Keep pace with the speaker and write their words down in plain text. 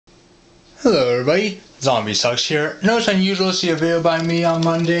Hello everybody, Zombie Sucks here. I know it's unusual to see a video by me on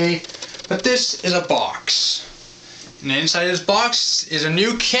Monday, but this is a box. And inside this box is a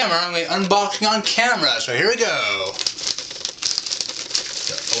new camera. I'm going to be unboxing on camera, so here we go.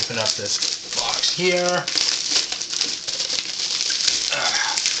 So open up this box here.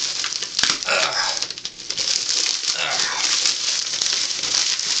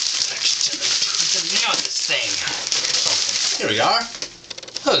 This thing. Here we are.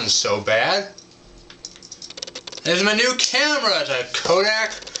 That wasn't so bad. There's my new camera. It's a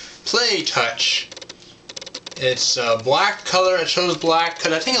Kodak Play Touch. It's a black color. I chose black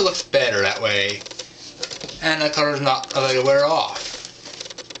because I think it looks better that way. And the color's not going to wear off.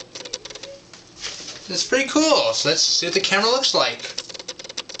 It's pretty cool. So let's see what the camera looks like.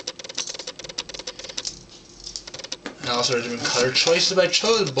 And also there's different color choices, but I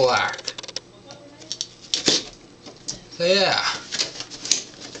chose black. So yeah.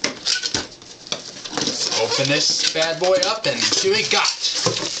 Open this bad boy up and see what we got.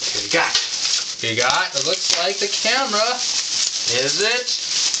 It looks like the camera. Is it?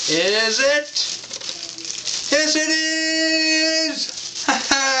 Is it? Yes, it is!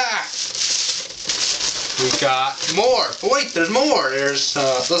 Haha! We got more. But wait, there's more. There's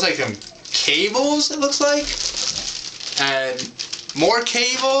looks like some cables. It looks like, and more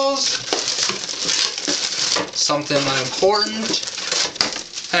cables. Something important.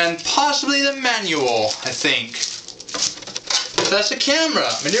 And possibly the manual, I think. So that's the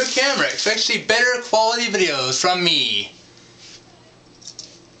camera, my new camera. Expect to see better quality videos from me.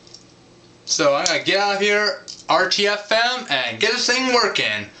 So I'm gonna get out of here, RTFM, and get this thing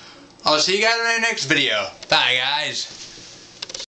working. I'll see you guys in the next video. Bye guys.